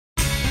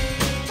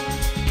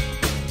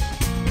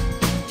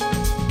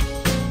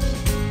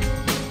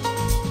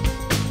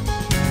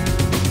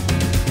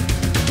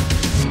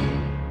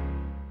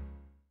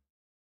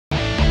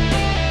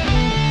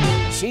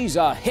He's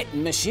a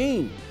hitting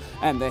machine.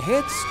 And the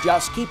hits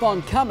just keep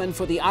on coming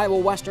for the Iowa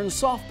Western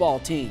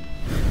softball team.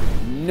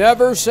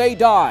 Never say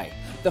die.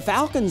 The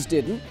Falcons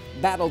didn't,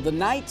 battled the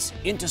Knights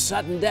into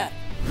sudden death.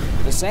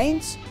 The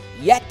Saints,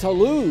 yet to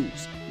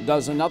lose.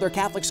 Does another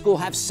Catholic school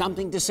have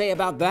something to say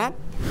about that?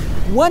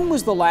 When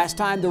was the last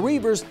time the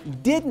Reivers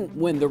didn't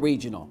win the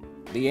regional?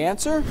 The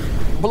answer?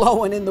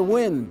 Blowing in the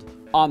wind.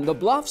 On the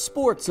Bluffs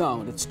Sports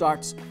Zone, it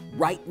starts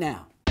right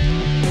now.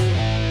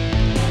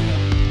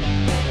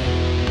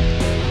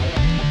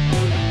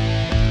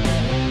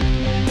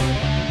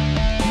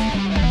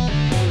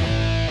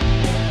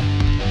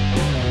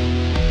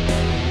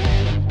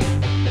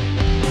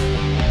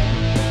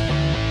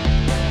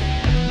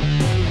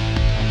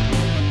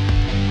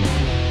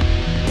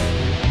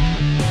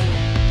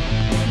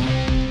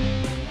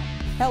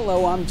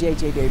 Hello, I'm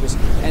JJ Davis,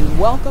 and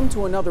welcome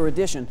to another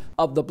edition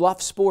of the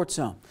Bluffs Sports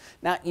Zone.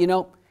 Now, you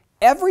know,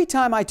 every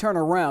time I turn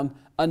around,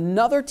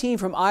 another team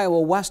from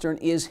Iowa Western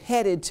is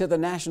headed to the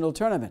national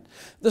tournament.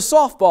 The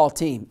softball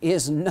team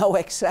is no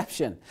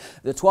exception.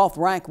 The 12th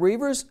ranked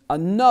Reivers,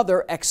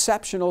 another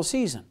exceptional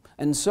season,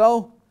 and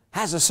so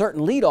has a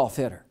certain leadoff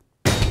hitter.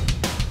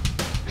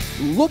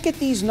 Look at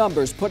these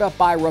numbers put up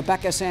by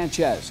Rebecca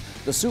Sanchez.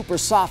 The super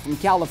soph from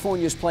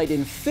California has played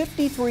in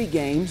 53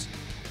 games,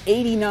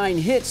 89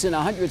 hits in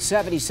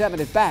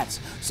 177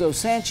 at-bats. So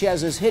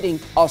Sanchez is hitting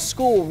a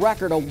school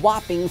record, a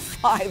whopping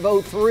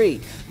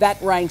 .503.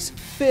 That ranks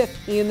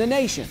 5th in the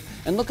nation.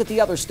 And look at the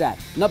other stat.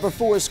 Number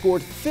 4 has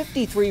scored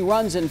 53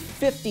 runs in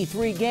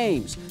 53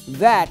 games.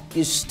 That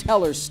is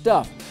stellar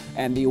stuff.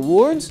 And the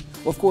awards?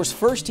 Well, of course,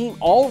 first team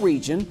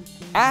all-region,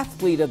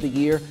 athlete of the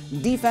year,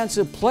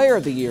 defensive player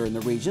of the year in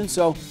the region.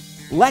 So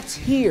let's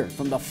hear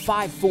from the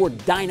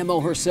 5'4" dynamo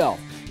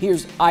herself.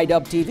 Here's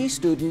IWTV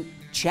student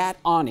Chat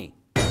Ani.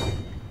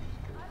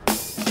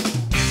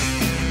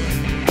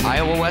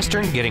 Iowa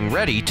Western getting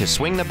ready to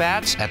swing the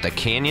bats at the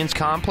Canyons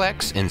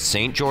Complex in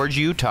St. George,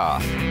 Utah.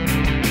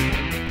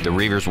 The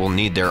Reivers will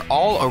need their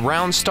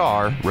all-around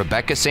star,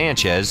 Rebecca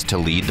Sanchez, to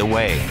lead the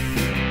way.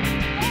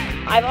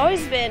 I've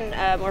always been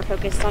more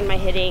focused on my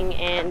hitting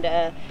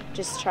and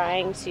just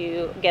trying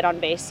to get on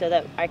base so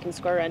that I can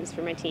score runs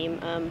for my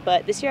team.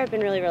 But this year I've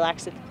been really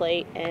relaxed at the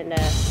plate and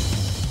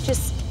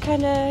just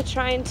kind of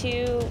trying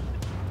to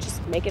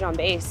just make it on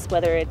base,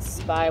 whether it's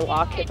by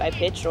walk, hit by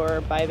pitch,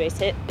 or by base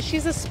hit.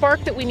 She's a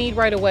spark that we need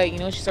right away. You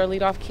know, she's our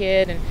leadoff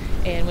kid,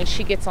 and when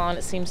she gets on,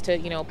 it seems to,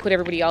 you know, put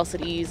everybody else at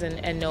ease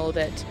and know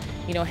that,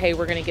 you know, hey,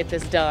 we're going to get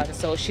this done.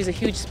 So she's a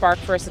huge spark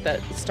for us at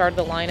the start of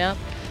the lineup.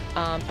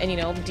 And, you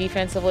know,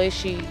 defensively,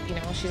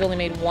 she's only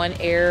made one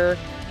error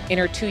in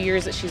her 2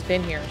 years that she's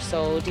been here.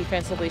 So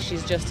defensively,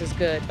 she's just as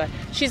good. But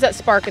she's that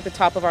spark at the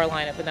top of our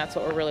lineup, and that's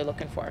what we're really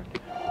looking for.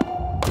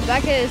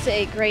 Rebecca is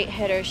a great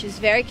hitter. She's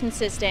very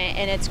consistent,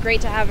 and it's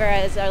great to have her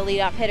as our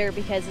leadoff hitter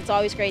because it's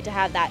always great to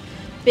have that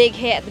big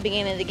hit at the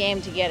beginning of the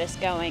game to get us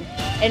going.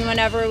 And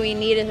whenever we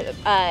need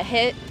a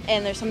hit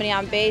and there's somebody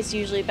on base,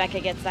 usually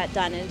Becca gets that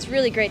done. And it's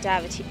really great to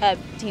have a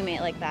teammate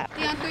like that.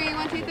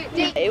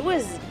 It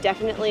was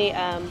definitely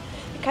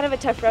kind of a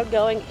tough road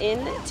going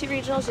into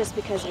regionals just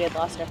because we had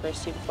lost our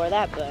first two before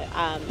that. But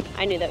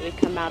I knew that we'd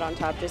come out on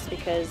top just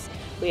because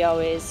we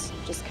always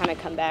just kind of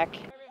come back.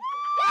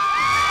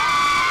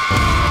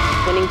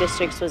 Winning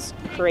districts was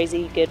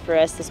crazy good for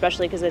us,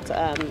 especially because it's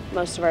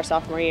most of our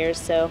sophomore years.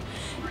 So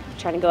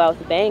trying to go out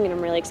with a bang, and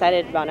I'm really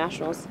excited about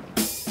nationals.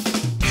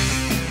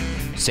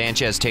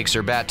 Sanchez takes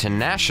her bat to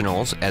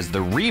nationals as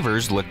the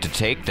Reivers look to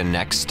take the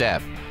next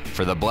step.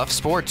 For the Bluff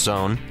Sports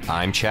Zone,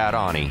 I'm Chat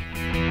Ani.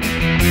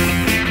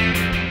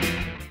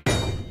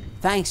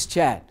 Thanks,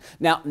 Chad.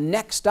 Now,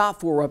 next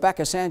stop for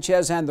Rebecca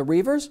Sanchez and the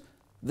Reivers,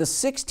 the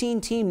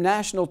 16-team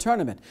national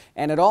tournament.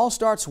 And it all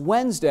starts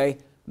Wednesday,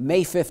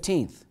 May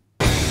 15th.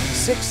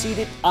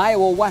 6-seeded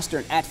Iowa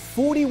Western at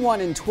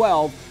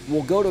 41-12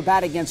 will go to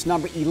bat against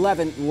number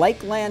 11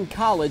 Lakeland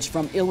College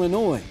from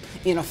Illinois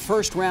in a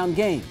first-round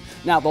game.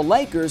 Now the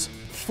Lakers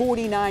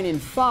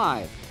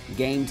 49-5.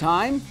 Game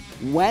time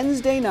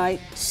Wednesday night,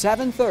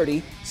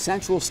 7:30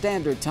 Central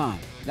Standard Time.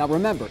 Now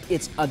remember,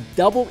 it's a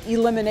double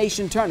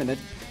elimination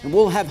tournament, and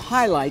we'll have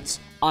highlights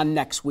on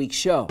next week's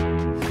show.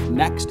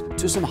 Next,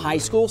 to some high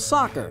school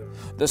soccer.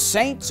 The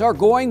Saints are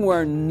going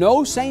where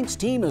no Saints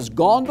team has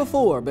gone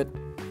before, but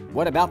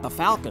what about the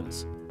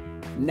Falcons?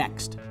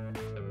 Next.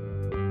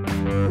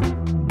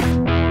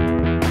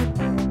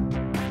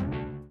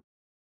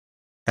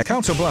 At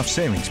Council Bluffs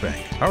Savings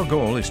Bank, our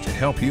goal is to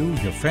help you,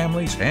 your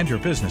families, and your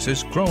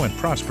businesses grow and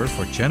prosper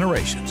for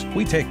generations.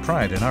 We take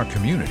pride in our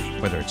community,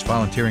 whether it's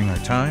volunteering our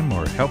time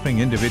or helping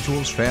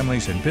individuals,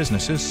 families, and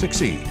businesses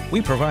succeed. We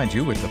provide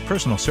you with the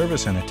personal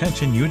service and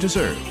attention you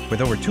deserve.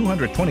 With over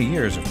 220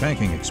 years of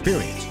banking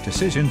experience,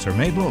 decisions are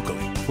made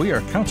locally. We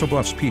are Council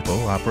Bluffs people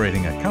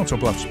operating at Council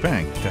Bluffs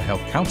Bank to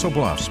help Council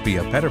Bluffs be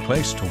a better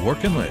place to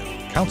work and live.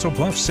 Council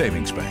Bluffs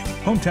Savings Bank.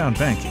 Hometown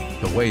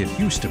banking, the way it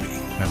used to be.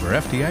 Member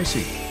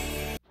FDIC.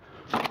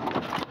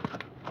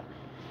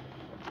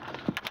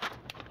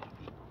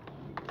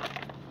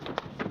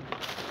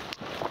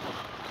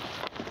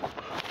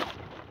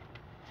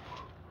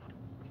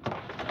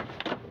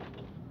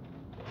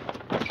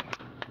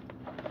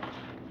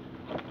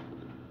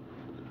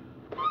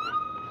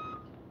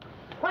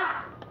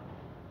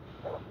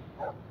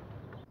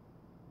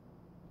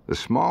 The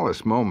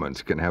smallest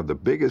moments can have the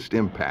biggest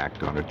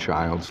impact on a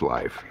child's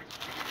life.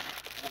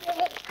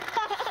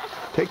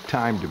 Take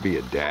time to be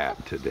a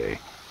dad today.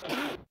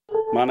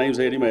 My name's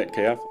Eddie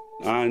Metcalf.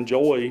 I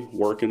enjoy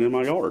working in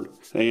my yard.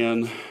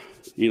 And,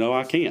 you know,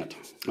 I can't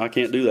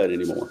do that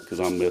anymore because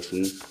I'm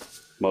missing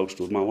most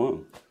of my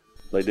lung.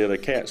 They did a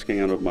CAT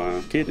scan of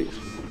my kidneys.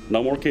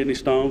 No more kidney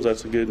stones,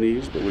 that's the good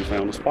news, but we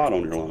found a spot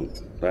on your lung.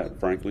 That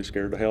frankly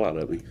scared the hell out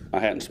of me. I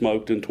hadn't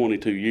smoked in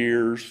 22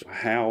 years.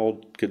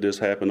 How could this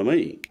happen to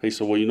me? He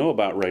said, well, you know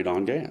about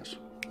radon gas.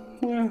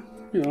 Well,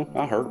 you know,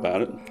 I heard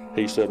about it.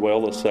 He said,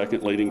 well, the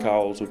second leading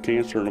cause of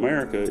cancer in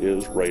America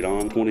is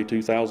radon.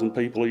 22,000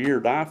 people a year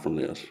die from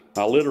this.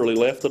 I literally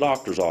left the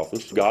doctor's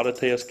office, got a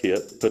test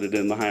kit, put it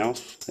in the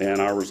house,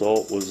 and our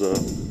result was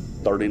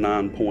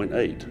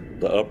 39.8.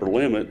 The upper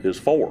limit is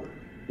 4.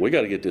 We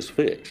got to get this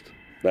fixed.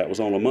 That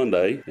was on a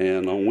Monday,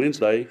 and on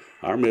Wednesday,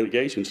 our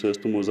mitigation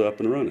system was up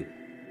and running.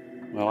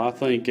 Well, I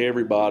think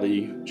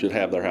everybody should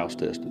have their house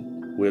tested.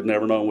 We'd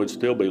never known we'd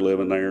still be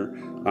living there.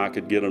 I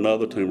could get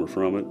another tumor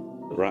from it.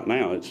 But right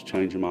now, it's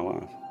changing my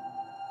life.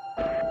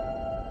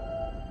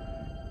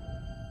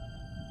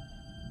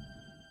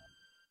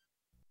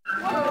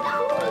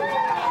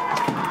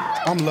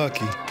 I'm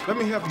lucky. Let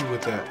me help you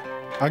with that.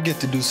 I get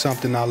to do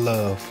something I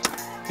love.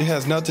 It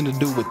has nothing to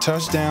do with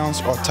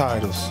touchdowns or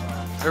titles.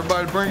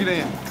 Everybody bring it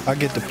in. I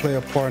get to play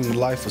a part in the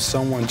life of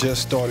someone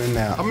just starting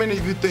out. How many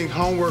of you think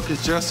homework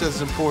is just as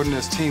important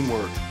as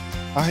teamwork?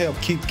 I help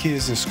keep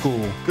kids in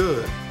school.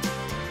 Good.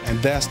 And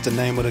that's the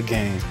name of the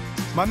game.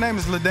 My name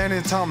is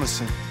LaDainian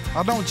Thomason.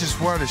 I don't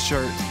just wear the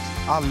shirt,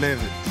 I live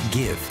it.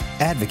 Give,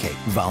 advocate,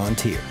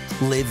 volunteer.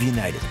 Live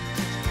United.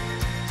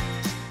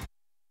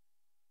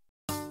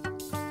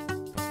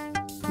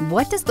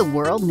 What does the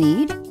world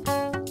need?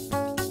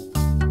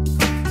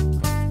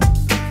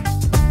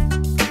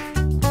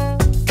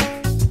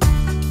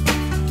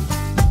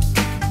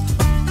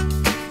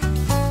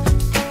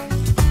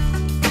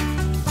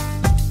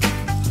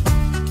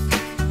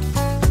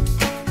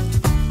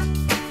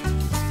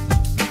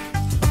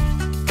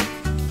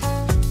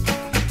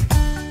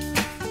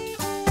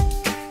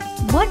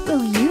 What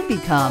will you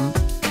become?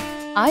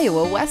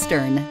 Iowa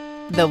Western.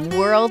 The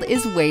world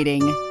is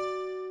waiting.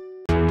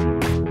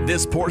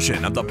 This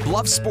portion of the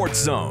Bluffs Sports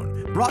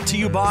Zone brought to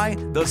you by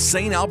the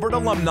St. Albert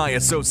Alumni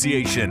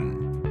Association.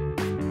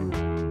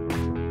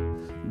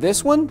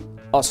 This one,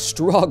 a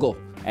struggle,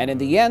 and in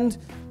the end,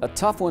 a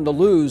tough one to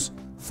lose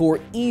for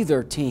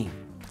either team.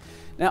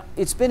 Now,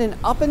 it's been an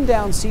up and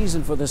down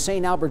season for the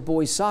St. Albert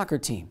boys soccer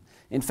team.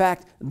 In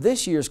fact,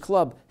 this year's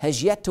club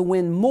has yet to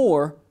win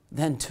more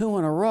than 2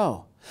 in a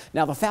row.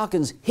 Now, the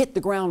Falcons hit the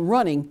ground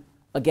running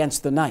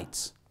against the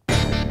Knights.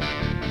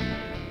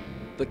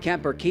 The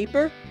Kemper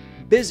keeper,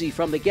 busy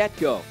from the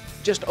get-go.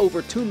 Just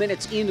over 2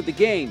 minutes into the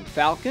game,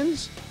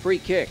 Falcons, free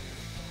kick.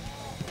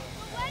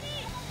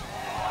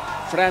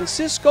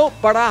 Francisco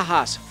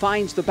Barajas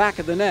finds the back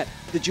of the net.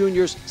 The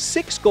juniors'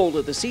 6th goal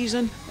of the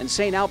season, and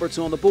St. Albert's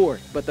on the board.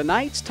 But the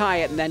Knights tie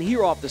it, and then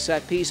here off the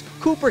set piece,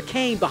 Cooper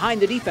Kane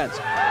behind the defense.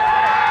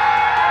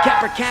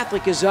 Kemper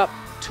Catholic is up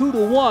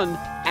 2-1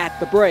 at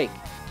the break.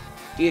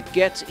 It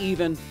gets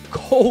even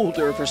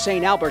colder for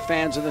St. Albert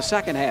fans in the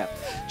second half.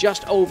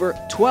 Just over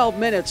 12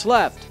 minutes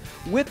left.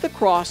 With the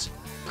cross,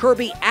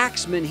 Kirby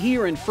Axman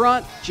here in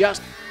front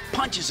just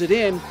punches it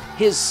in.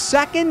 His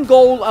 2nd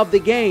goal of the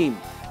game.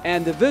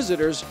 And the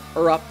visitors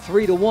are up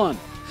 3-1.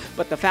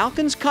 But the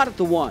Falcons cut it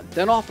to 1.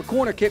 Then off a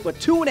corner kick with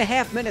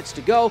 2.5 minutes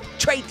to go,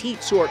 Trey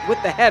Teetsort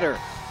with the header.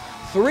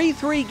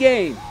 3-3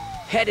 game,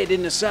 headed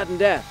into sudden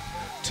death.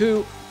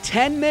 2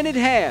 10-minute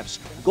halves.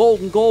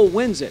 Golden Goal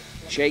wins it.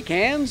 Shake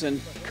hands and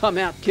come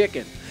out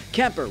kicking.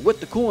 Kemper with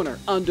the corner,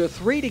 under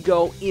 3 to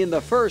go in the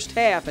first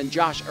half, and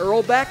Josh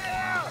Earlbeck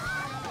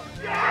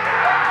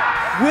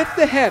with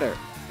the header,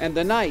 and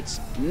the Knights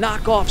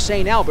knock off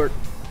St. Albert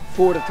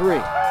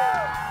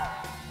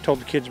 4-3. Told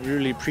the kids we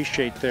really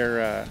appreciate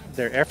their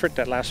effort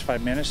that last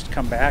 5 minutes to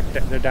come back.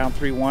 They're down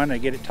 3-1, they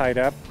get it tied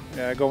up,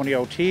 go into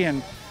OT,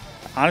 and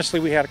honestly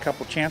we had a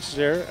couple chances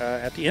there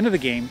at the end of the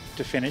game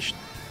to finish.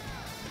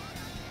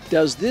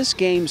 Does this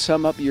game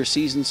sum up your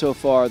season so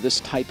far, this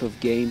type of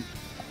game?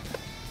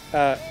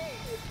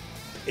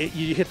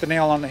 You hit the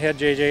nail on the head,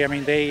 JJ. I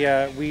mean,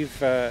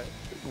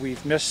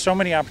 we've missed so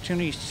many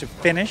opportunities to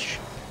finish.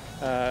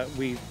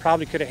 We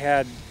probably could have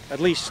had at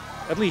least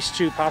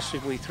 2,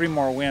 possibly 3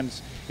 more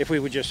wins if we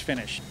would just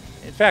finish.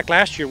 In fact,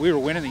 last year we were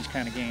winning these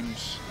kind of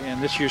games,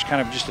 and this year's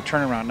kind of just a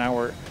turnaround. Now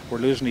we're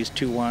losing these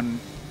 2-1,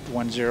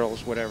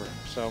 1-0s, whatever.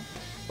 So,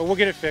 but we'll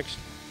get it fixed.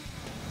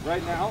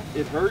 Right now,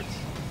 it hurts.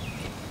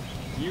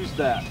 Use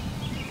that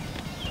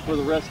for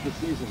the rest of the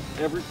season,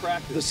 every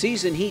practice. The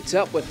season heats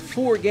up with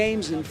 4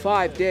 games in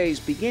 5 days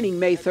beginning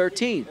May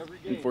 13th.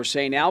 And for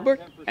St.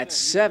 Albert, at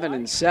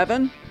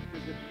 7-7,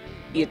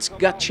 it's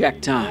gut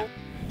check time.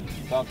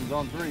 Falcons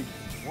on 3.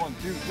 1,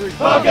 2, 3.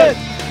 Falcons!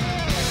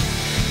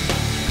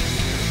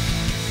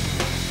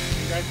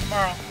 See you guys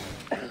tomorrow.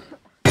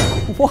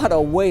 What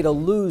a way to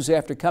lose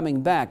after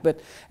coming back. But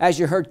as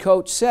you heard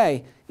Coach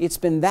say, it's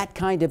been that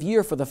kind of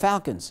year for the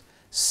Falcons.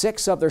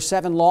 6 of their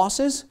 7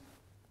 losses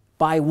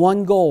by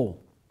 1 goal.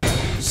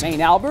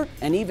 St. Albert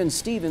and even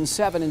Stevens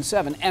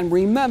 7-7. And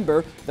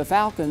remember, the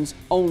Falcons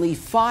only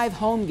 5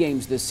 home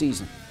games this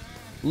season.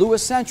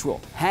 Lewis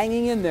Central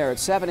hanging in there at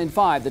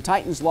 7-5. The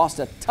Titans lost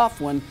a tough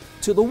one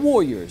to the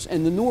Warriors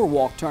in the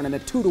Norwalk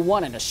tournament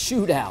 2-1 in a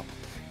shootout.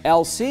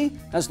 LC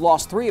has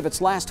lost 3 of its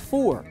last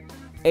 4.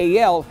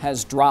 AL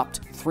has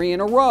dropped 3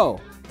 in a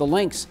row. The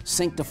Lynx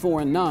sink to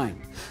 4-9.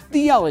 The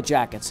Yellow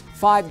Jackets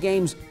 5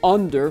 games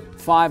under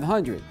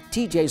 500.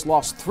 TJ's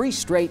lost 3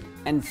 straight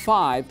and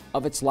 5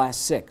 of its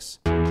last 6.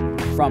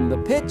 From the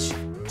pitch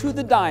to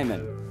the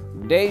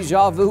diamond,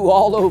 deja vu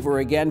all over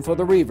again for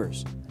the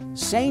Reivers.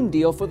 Same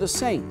deal for the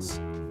Saints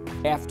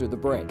after the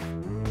break.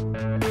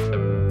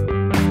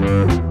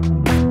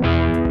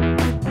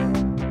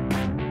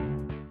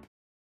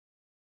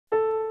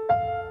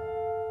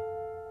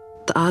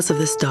 The odds of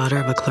this daughter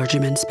of a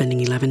clergyman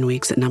spending 11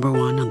 weeks at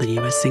 #1 on the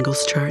U.S.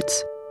 singles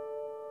charts?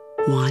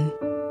 1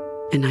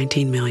 in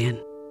 19 million.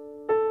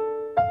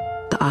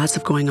 The odds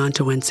of going on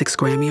to win 6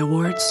 Grammy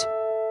Awards?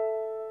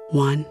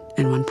 1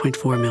 in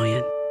 1.4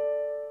 million.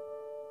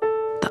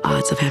 The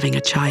odds of having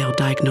a child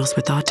diagnosed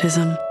with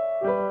autism?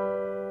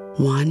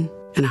 1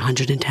 in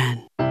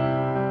 110.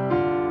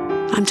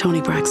 I'm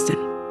Toni Braxton,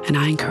 and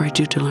I encourage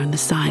you to learn the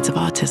signs of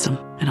autism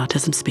at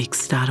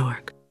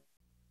autismspeaks.org.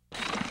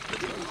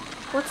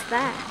 What's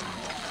that?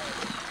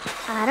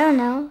 I don't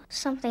know.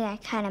 Something I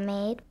kind of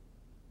made.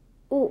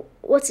 Ooh,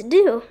 what's it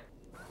do?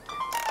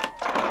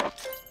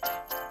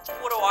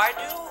 What do I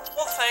do?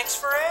 Well, thanks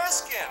for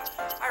asking.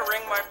 I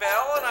ring my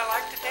bell and I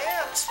like to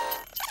dance.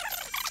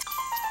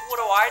 What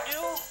do I do?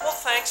 Well,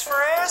 thanks for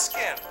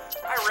asking.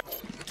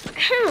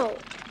 Ow!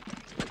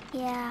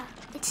 Yeah,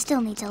 it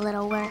still needs a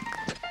little work.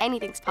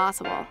 Anything's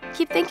possible.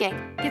 Keep thinking.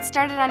 Get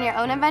started on your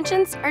own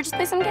inventions or just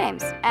play some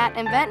games at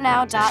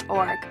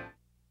inventnow.org.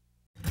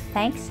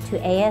 Thanks to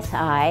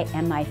ASI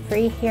and my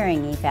free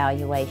hearing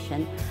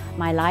evaluation,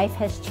 my life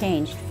has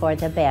changed for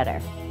the better.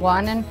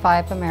 1 in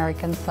 5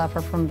 Americans suffer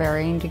from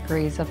varying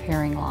degrees of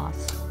hearing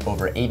loss.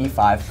 Over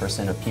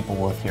 85% of people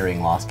with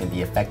hearing loss can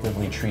be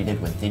effectively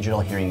treated with digital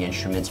hearing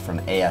instruments from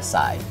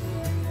ASI.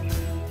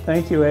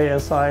 Thank you,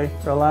 ASI,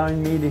 for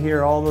allowing me to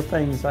hear all the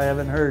things I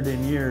haven't heard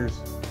in years.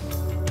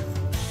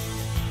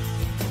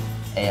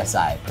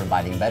 ASI,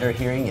 providing better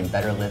hearing and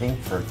better living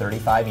for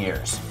 35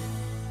 years.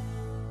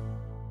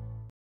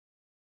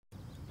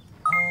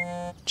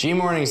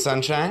 G-morning,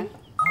 sunshine.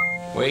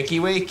 Wakey,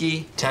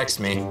 wakey. Text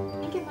me.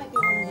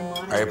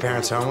 Are your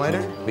parents home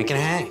later? We can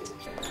hang.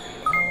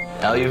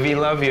 LUV,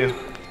 love you.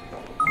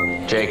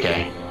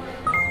 JK.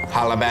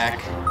 Holla back.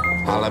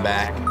 Holla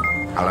back.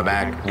 Holla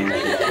back.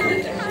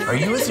 Are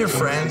you with your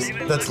friends?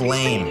 That's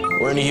lame.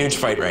 We're in a huge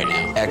fight right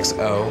now.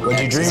 XO. What'd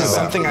you dream about?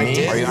 Something I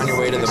did. Are you on your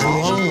way to the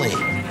mall? I'm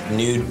lonely.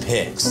 Nude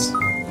pics.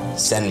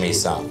 Send me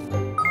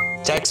some.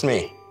 Text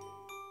me.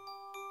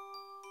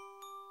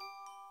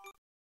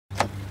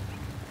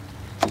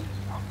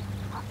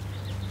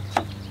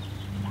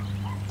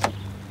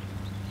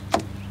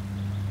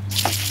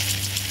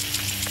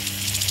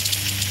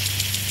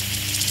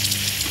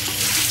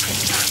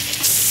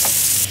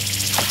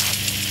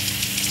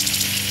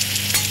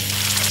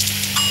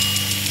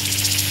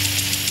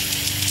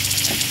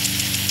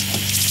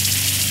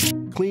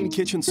 Clean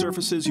kitchen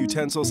surfaces,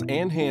 utensils,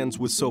 and hands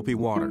with soapy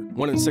water.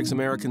 1 in 6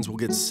 Americans will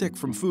get sick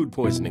from food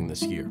poisoning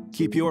this year.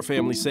 Keep your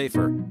family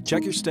safer.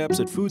 Check your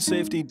steps at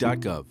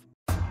foodsafety.gov.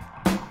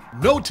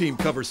 No team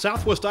covers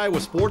Southwest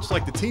Iowa sports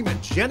like the team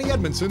at Jenny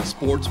Edmondson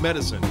Sports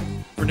Medicine.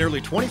 For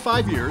nearly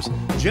 25 years,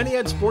 Jenny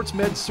Ed Sports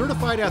Med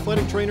certified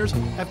athletic trainers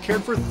have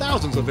cared for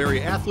thousands of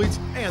area athletes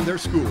and their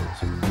schools.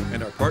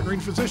 And our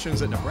partnering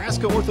physicians at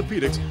Nebraska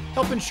Orthopedics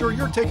help ensure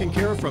you're taken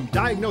care of from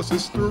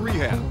diagnosis through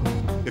rehab.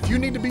 If you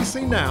need to be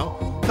seen now,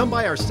 come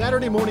by our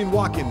Saturday morning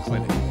walk-in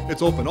clinic.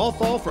 It's open all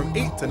fall from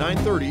 8 to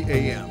 9:30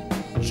 a.m.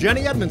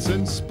 Jenny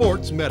Edmondson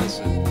Sports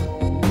Medicine.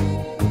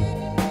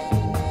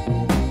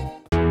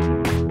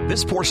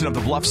 This portion of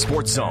the Bluffs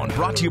Sports Zone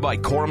brought to you by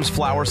Corum's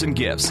Flowers and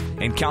Gifts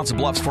in Council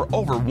Bluffs for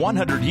over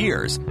 100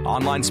 years.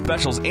 Online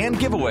specials and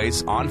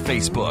giveaways on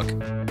Facebook.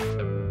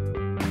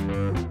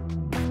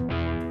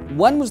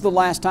 When was the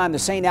last time the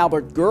St.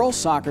 Albert girls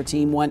soccer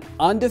team went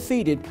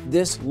undefeated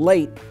this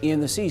late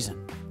in the season?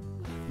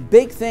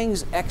 Big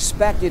things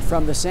expected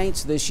from the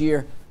Saints this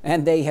year,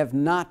 and they have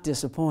not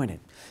disappointed.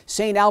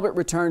 St. Albert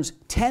returns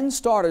 10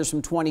 starters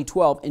from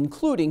 2012,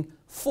 including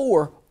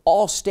 4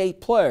 all-state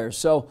players,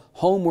 so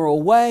home or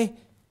away,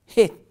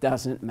 it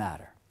doesn't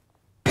matter.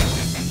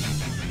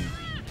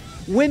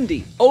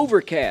 Windy,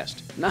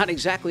 overcast, not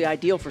exactly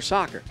ideal for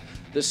soccer.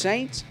 The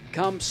Saints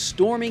come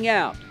storming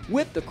out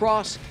with the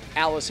cross,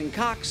 Allison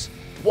Cox,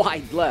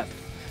 wide left.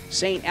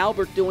 St.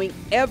 Albert doing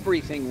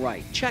everything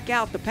right. Check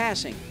out the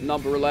passing.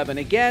 Number 11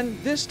 again,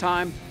 this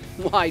time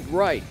wide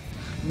right.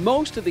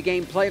 Most of the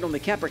game played on the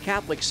Kemper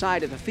Catholic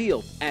side of the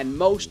field, and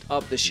most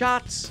of the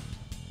shots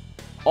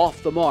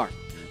off the mark.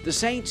 The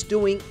Saints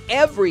doing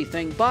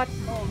everything but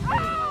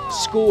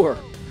score.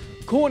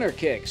 Corner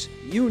kicks,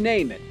 you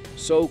name it.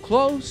 So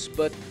close,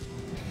 but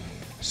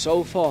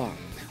so far.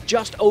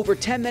 Just over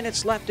 10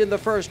 minutes left in the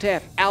first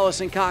half.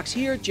 Allison Cox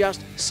here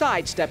just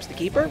sidesteps the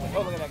keeper.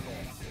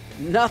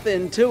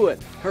 Nothing to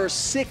it. Her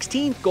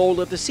 16th goal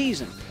of the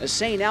season as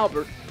St.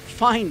 Albert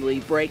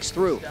finally breaks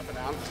through.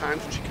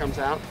 Times when she comes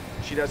out,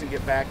 she doesn't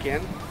get back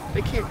in.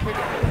 They can't kick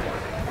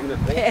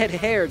it. Bad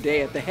hair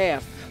day at the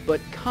half, but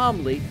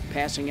calmly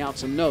passing out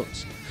some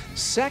notes.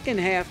 Second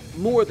half,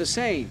 more the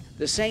same.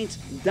 The Saints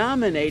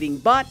dominating,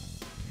 but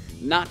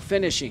not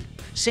finishing.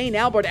 St.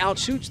 Albert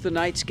outshoots the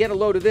Knights. Get a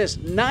load of this,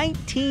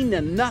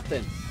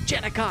 19-0.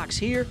 Jenna Cox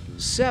here,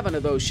 7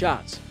 of those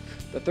shots.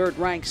 The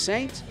third-ranked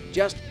Saints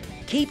just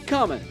keep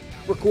coming.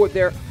 Record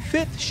their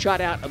 5th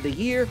shutout of the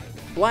year,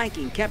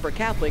 blanking Kemper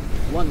Catholic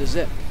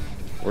 1-0.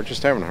 We're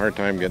just having a hard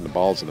time getting the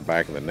balls in the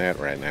back of the net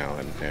right now,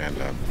 and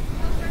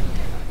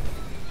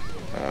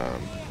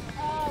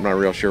I'm not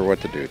real sure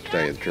what to do, to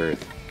tell you the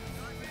truth.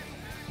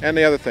 And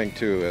the other thing,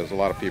 too, is a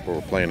lot of people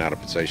were playing out of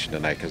position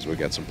tonight because we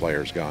got some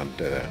players gone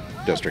to the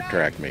district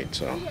track meet,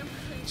 so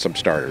some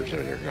starters that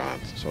are gone.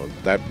 So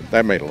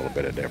that made a little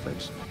bit of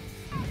difference.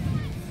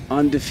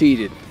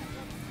 Undefeated.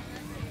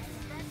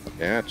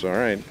 Yeah, it's all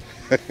right.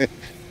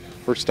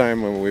 First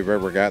time when we've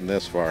ever gotten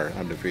this far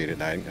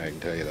undefeated, I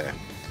can tell you that.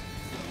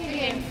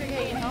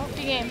 Good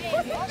game.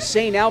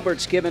 St.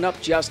 Albert's given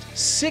up just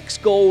 6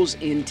 goals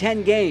in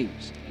 10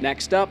 games.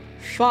 Next up,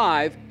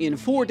 5 in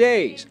 4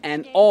 days,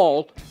 and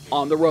all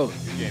on the road.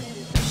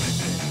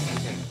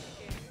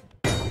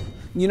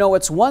 You know,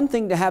 it's one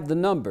thing to have the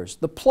numbers,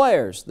 the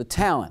players, the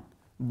talent,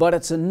 but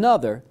it's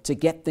another to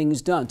get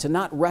things done, to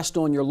not rest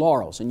on your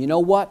laurels. And you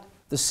know what?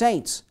 The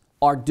Saints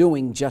are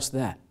doing just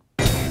that.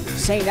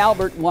 St.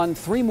 Albert won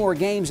 3 more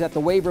games at the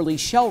Waverly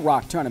Shell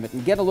Rock Tournament,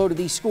 and get a load of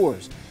these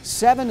scores: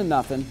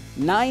 7-0,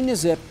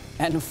 9-0,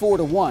 and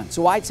 4-1.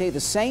 So I'd say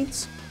the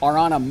Saints are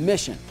on a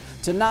mission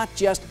to not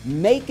just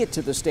make it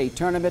to the state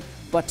tournament,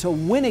 but to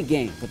win a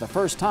game for the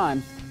first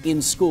time in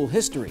school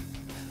history.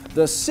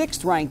 The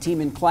 6th-ranked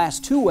team in Class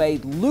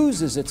 2A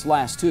loses its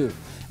last 2,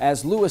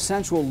 as Lewis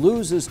Central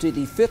loses to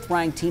the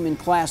 5th-ranked team in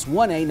Class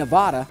 1A,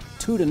 Nevada,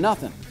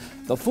 2-0.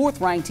 The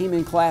 4th-ranked team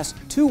in Class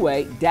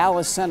 2A,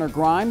 Dallas Center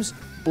Grimes,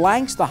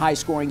 blanks the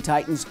high-scoring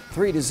Titans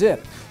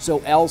 3-0. So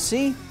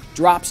LC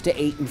drops to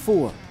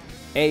 8-4.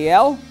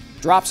 AL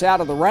drops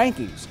out of the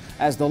rankings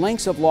as the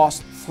Lynx have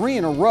lost 3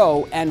 in a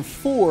row and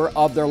 4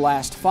 of their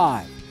last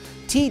 5.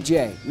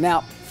 TJ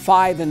now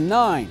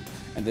 5-9,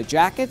 and the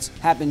Jackets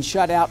have been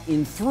shut out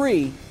in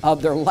 3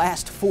 of their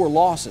last 4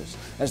 losses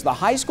as the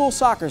high school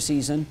soccer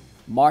season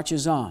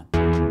marches on.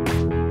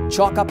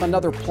 Chalk up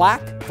another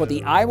plaque for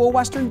the Iowa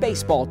Western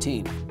baseball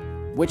team.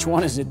 Which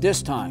one is it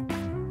this time?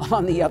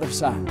 On the other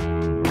side.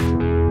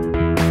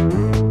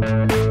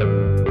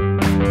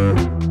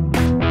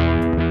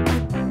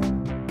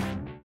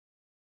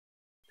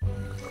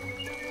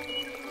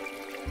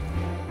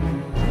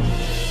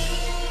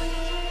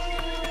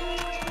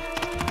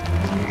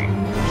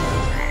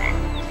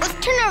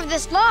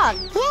 This log.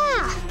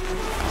 Yeah.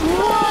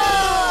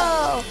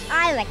 Whoa!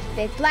 I like the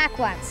big black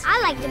ones.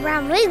 I like the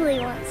brown wiggly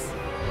ones.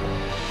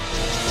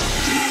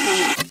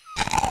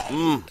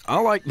 I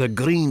like the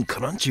green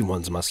crunchy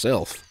ones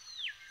myself.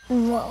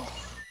 Whoa.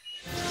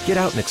 Get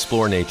out and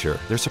explore nature.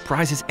 There's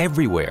surprises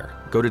everywhere.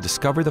 Go to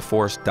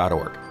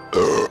discovertheforest.org.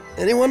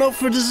 Anyone up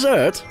for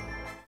dessert?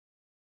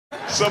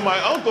 So my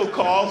uncle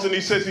calls and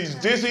he says he's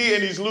dizzy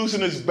and he's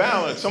losing his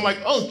balance. I'm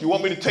like, Unc, you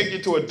want me to take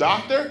you to a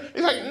doctor?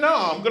 He's like, no,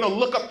 I'm gonna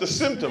look up the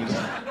symptoms.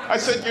 I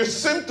said, your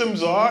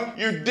symptoms are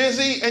you're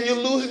dizzy and you're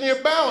losing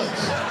your balance.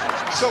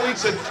 So he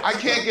said, I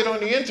can't get on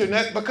the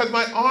internet because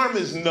my arm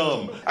is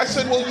numb. I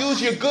said, well,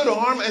 use your good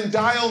arm and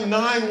dial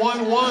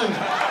 911.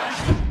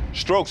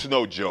 Stroke's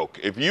no joke.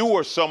 If you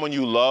or someone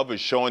you love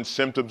is showing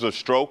symptoms of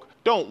stroke,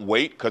 don't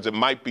wait because it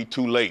might be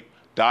too late.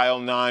 Dial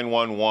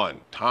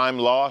 911. Time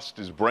lost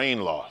is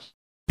brain lost.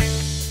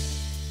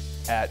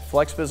 At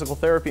Flex Physical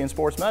Therapy and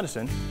Sports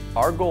Medicine,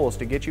 our goal is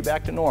to get you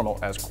back to normal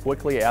as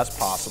quickly as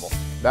possible.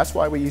 That's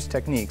why we use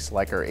techniques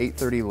like our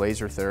 830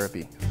 laser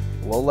therapy.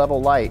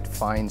 Low-level light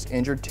finds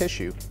injured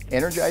tissue,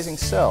 energizing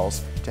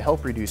cells to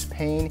help reduce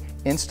pain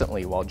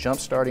instantly while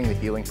jump-starting the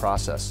healing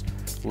process.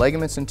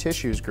 Ligaments and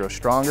tissues grow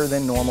stronger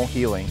than normal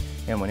healing,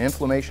 and when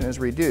inflammation is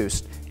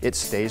reduced, it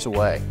stays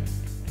away.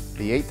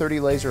 The 830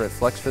 laser at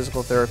Flex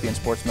Physical Therapy and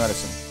Sports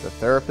Medicine, the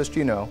therapist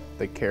you know,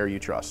 the care you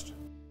trust.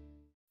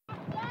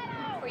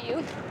 For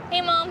you.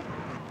 Hey, Mom.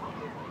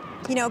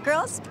 You know,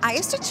 girls, I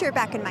used to cheer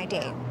back in my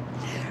day.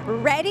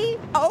 Ready?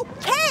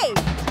 Okay!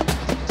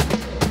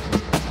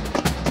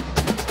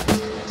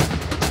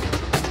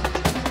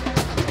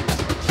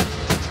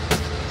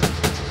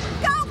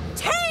 Go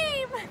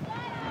team!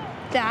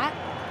 That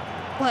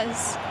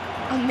was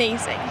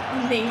amazing.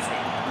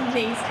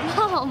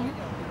 Mom,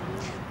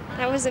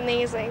 that was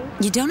amazing.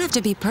 You don't have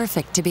to be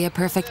perfect to be a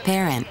perfect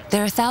parent.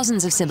 There are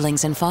thousands of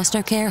siblings in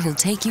foster care who'll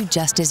take you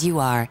just as you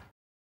are.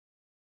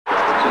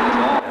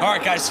 All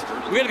right, guys,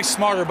 we gotta be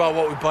smarter about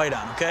what we bite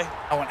on, okay?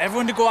 I want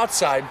everyone to go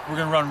outside. We're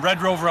gonna run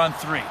Red Rover on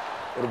 3.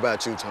 What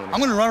about you, Tony?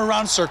 I'm gonna run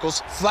around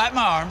circles, flatten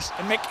my arms,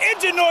 and make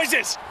engine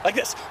noises like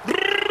this.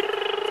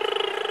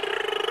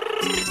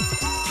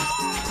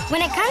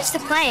 When it comes to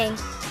playing,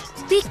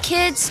 we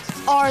kids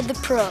are the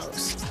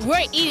pros.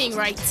 We're eating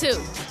right, too.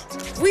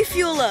 We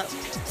fuel up.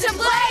 To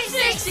play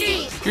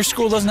 60! Your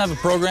school doesn't have a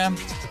program?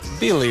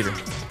 Be a leader.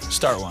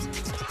 Start one.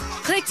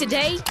 Click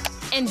today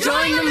and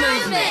join the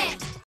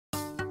movement.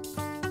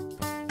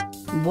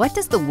 What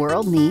does the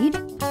world need?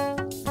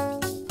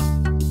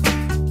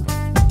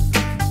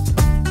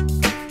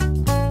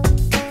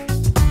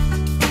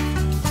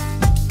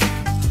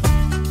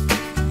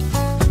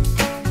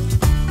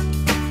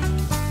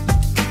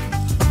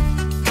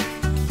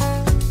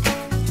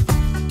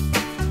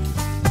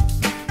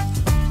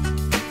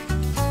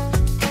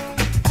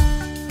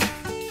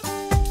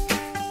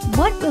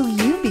 What will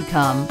you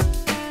become?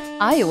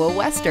 Iowa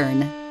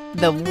Western.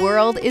 The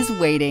world is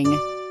waiting.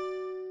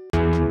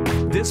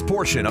 This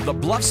portion of the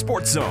Bluffs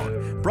Sports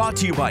Zone brought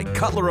to you by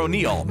Cutler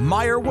O'Neill,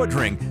 Meyer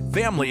Woodring,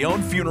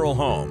 family-owned funeral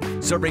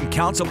home, serving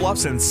Council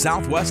Bluffs in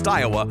southwest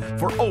Iowa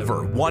for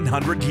over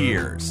 100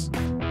 years.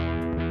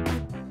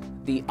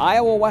 The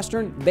Iowa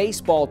Western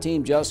baseball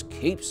team just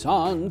keeps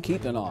on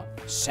keeping on.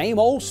 Same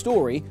old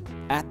story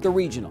at the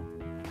regional.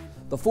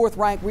 The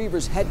fourth-ranked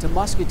Reivers head to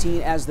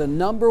Muscatine as the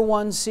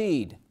 #1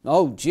 seed.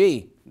 Oh,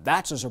 gee,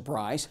 that's a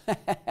surprise.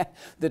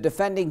 The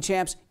defending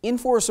champs in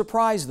for a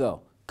surprise,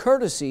 though,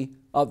 courtesy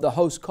of the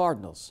host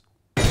Cardinals.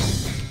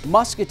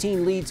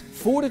 Muscatine leads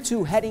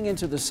 4-2 heading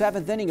into the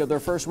 7th inning of their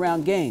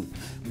first-round game,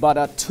 but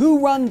a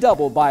 2-run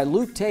double by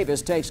Luke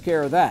Tavis takes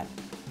care of that.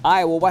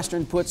 Iowa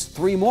Western puts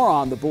 3 more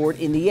on the board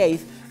in the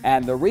 8th,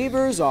 and the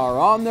Reivers are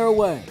on their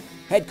way.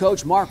 Head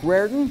coach Mark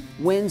Reardon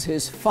wins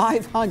his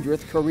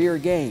 500th career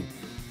game.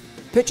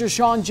 Pitcher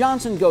Sean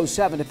Johnson goes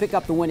 7 to pick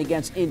up the win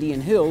against Indian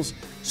Hills.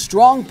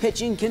 Strong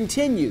pitching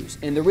continues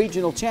in the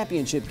regional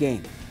championship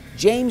game.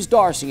 James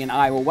Darcy and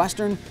Iowa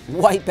Western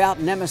wipe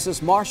out nemesis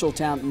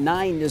Marshalltown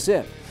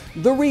 9-0.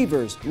 The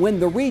Reivers win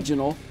the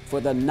regional for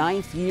the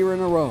 9th year in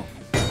a row.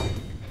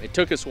 It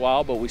took us a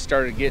while, but we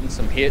started getting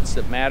some hits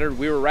that mattered.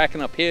 We were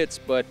racking up hits,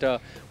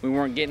 but we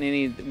weren't getting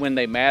any when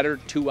they mattered.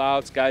 2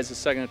 outs, guys at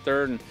second and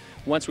third, and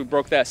once we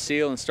broke that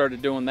seal and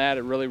started doing that,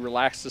 it really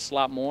relaxed us a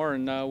lot more,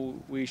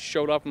 and we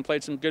showed up and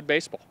played some good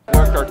baseball.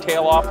 Worked our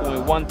tail off when we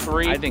won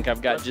 3. I think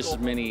I've got just as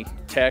many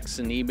texts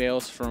and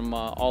emails from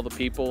all the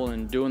people,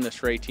 and doing this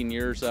for 18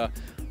 years,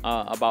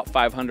 about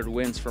 500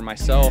 wins for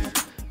myself.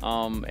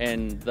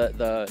 And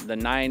the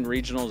 9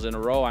 regionals in a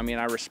row. I mean,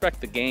 I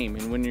respect the game,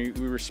 and when we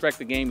respect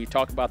the game, you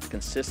talk about the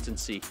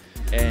consistency,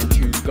 and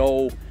to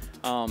go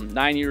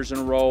 9 years in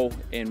a row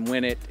and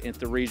win it at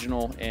the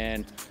regional,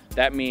 and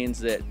that means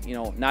that, you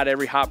know, not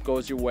every hop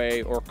goes your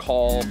way, or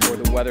call, or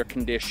the weather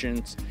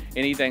conditions,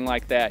 anything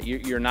like that.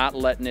 You're not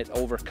letting it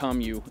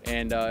overcome you,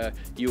 and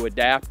you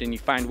adapt and you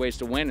find ways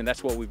to win, and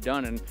that's what we've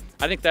done, and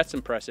I think that's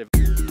impressive.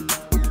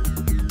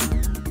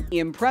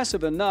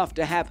 Impressive enough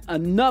to have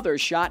another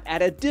shot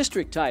at a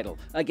district title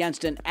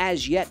against an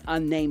as-yet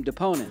unnamed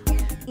opponent.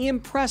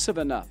 Impressive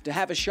enough to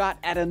have a shot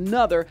at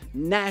another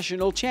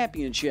national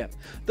championship,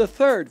 the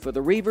 3rd for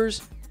the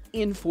Reivers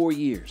in 4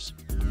 years.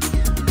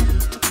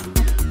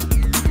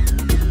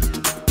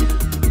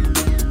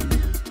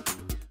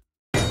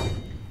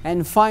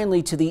 And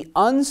finally, to the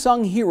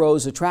unsung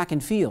heroes of track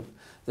and field.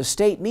 The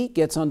state meet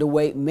gets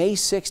underway May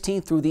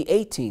 16th through the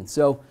 18th,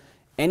 so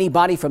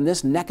anybody from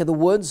this neck of the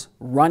woods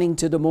running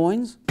to Des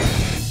Moines?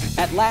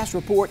 At last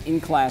report in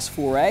Class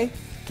 4A,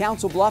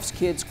 Council Bluffs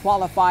kids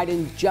qualified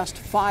in just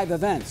 5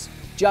 events,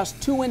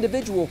 just 2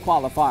 individual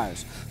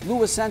qualifiers.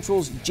 Lewis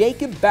Central's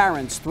Jacob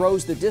Barons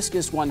throws the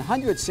discus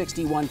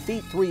 161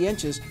 feet 3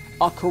 inches,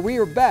 a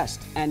career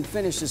best, and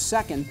finishes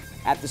 2nd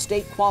at the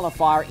state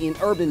qualifier in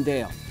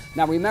Urbandale.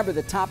 Now remember,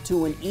 the top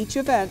 2 in each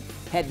event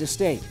head to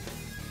state.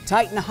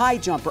 Titan high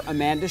jumper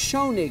Amanda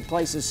Schoenig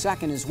places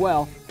 2nd as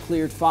well,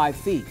 cleared 5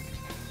 feet.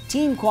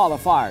 Team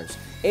qualifiers,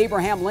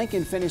 Abraham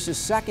Lincoln finishes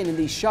 2nd in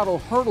the shuttle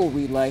hurdle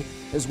relay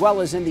as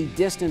well as in the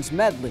distance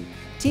medley.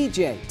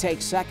 TJ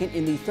takes 2nd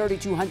in the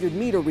 3,200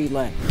 meter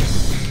relay.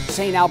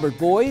 St. Albert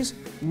boys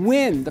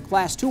win the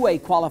Class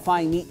 2A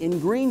qualifying meet in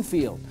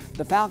Greenfield.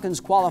 The Falcons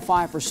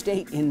qualify for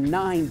state in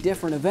 9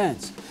 different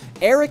events.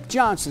 Eric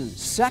Johnson,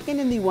 2nd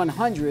in the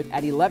 100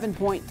 at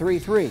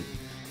 11.33.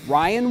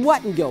 Ryan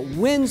Wettengill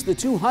wins the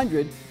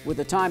 200 with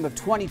a time of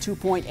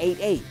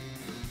 22.88.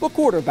 The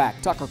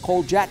quarterback, Tucker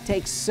Koljat,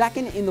 takes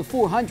 2nd in the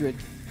 400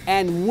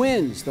 and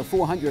wins the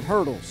 400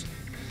 hurdles.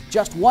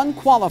 Just 1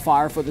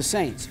 qualifier for the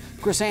Saints.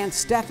 Chrisanne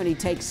Stephanie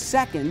takes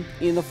 2nd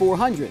in the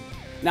 400.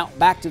 Now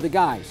back to the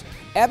guys.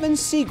 Evan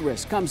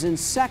Segrist comes in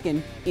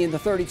 2nd in the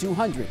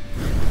 3,200.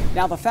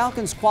 Now the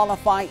Falcons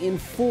qualify in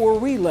 4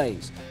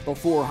 relays. The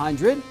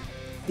 400,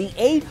 the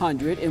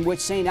 800, in which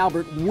St.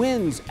 Albert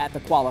wins at the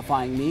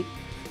qualifying meet.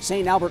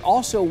 St. Albert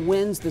also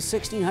wins the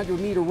 1,600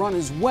 meter run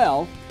as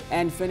well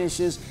and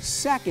finishes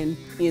 2nd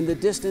in the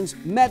distance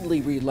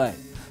medley relay.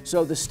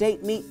 So the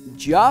state meet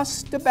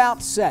just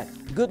about set.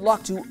 Good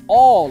luck to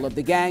all of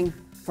the gang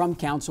from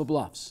Council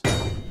Bluffs.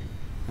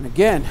 And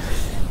again,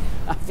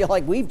 I feel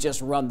like we've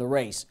just run the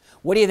race.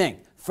 What do you think?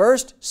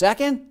 1st?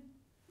 2nd?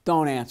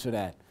 Don't answer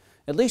that.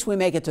 At least we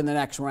make it to the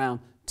next round.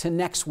 to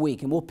next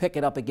week, and we'll pick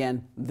it up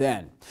again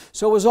then.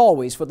 So as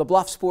always, for the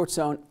Bluff Sports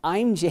Zone,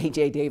 I'm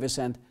J.J. Davis,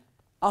 and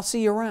I'll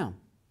see you around.